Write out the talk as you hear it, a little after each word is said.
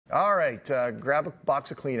All right, grab a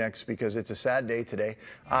box of Kleenex because it's a sad day today.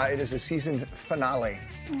 It is the season finale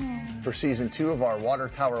for season 2 of our Water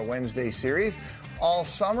Tower Wednesday series. All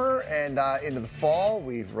summer and into the fall,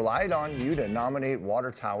 we've relied on you to nominate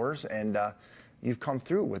water towers, and you've come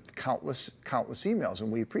through with countless emails,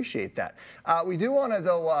 and we appreciate that. We do want to,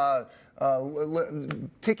 though,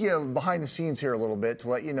 take you behind the scenes here a little bit to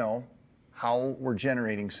let you know how we're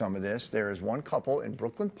generating some of this. There is one couple in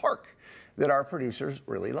Brooklyn Park that our producers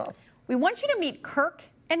really love. We want you to meet Kirk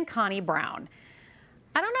and Connie Brown.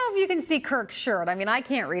 I don't know if you can see Kirk's shirt. I mean, I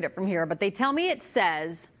can't read it from here, but they tell me it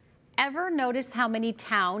says, "Ever notice how many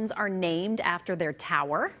towns are named after their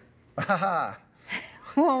tower?" Well,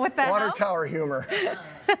 with that Water help? tower humor.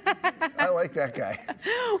 I like that guy.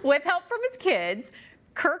 With help from his kids,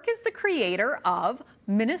 Kirk is the creator of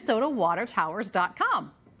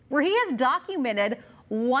MinnesotaWaterTowers.com, where he has documented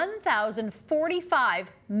 1,045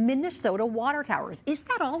 Minnesota water towers. Is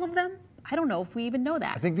that all of them? I don't know if we even know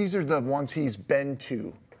that. I think these are the ones he's been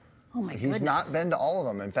to. Oh my goodness. He's not been to all of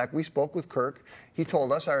them. In fact, we spoke with Kirk. He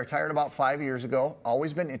told us, I retired about 5 years ago,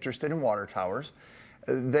 always been interested in water towers.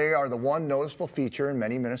 They are the one noticeable feature in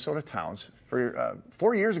many Minnesota towns.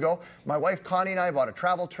 4 years ago, my wife Connie and I bought a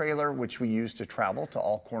travel trailer, which we used to travel to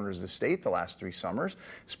all corners of the state the last 3 summers.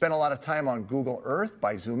 Spent a lot of time on Google Earth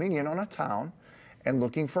by zooming in on a town and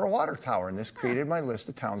looking for a water tower, and this created my list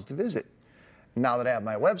of towns to visit. Now that I have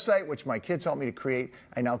my website, which my kids helped me to create,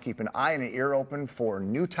 I now keep an eye and an ear open for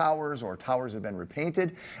new towers or towers that have been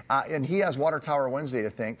repainted. And he has Water Tower Wednesday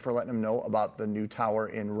to thank for letting him know about the new tower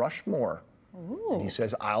in Rushmore. And he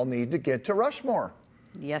says, I'll need to get to Rushmore.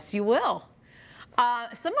 Yes, you will.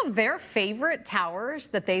 Some of their favorite towers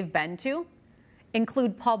that they've been to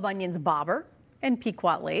include Paul Bunyan's Bobber and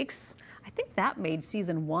Pequot Lakes. I think that made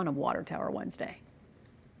season 1 of Water Tower Wednesday,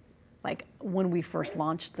 like when we first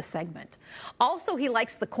launched the segment. Also, he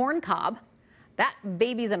likes the corn cob. That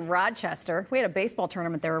baby's in Rochester. We had a baseball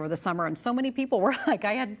tournament there over the summer, and so many people were like,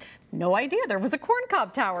 I had no idea there was a corn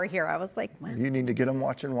cob tower here. I was like, well, you need to get him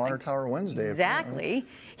watching Water Tower Wednesday. Exactly. Apparently.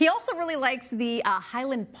 He also really likes the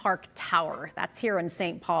Highland Park Tower. That's here in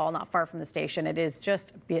St. Paul, not far from the station. It is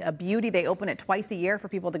just a beauty. They open it twice a year for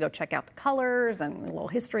people to go check out the colors and a little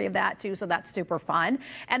history of that too, so that's super fun.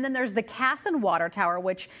 And then there's the Casson Water Tower,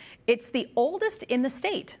 which it's the oldest in the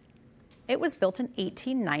state. It was built in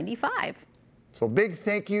 1895. So big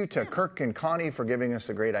thank you to Kirk and Connie for giving us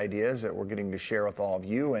the great ideas that we're getting to share with all of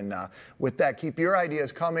you. And with that, keep your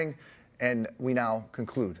ideas coming. And we now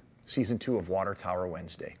conclude season 2 of Water Tower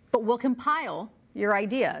Wednesday. But we'll compile your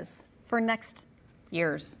ideas for next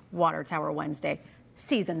year's Water Tower Wednesday,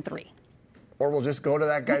 season 3. Or we'll just go to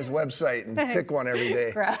that guy's website and pick one every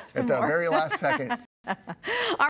day at the very last second.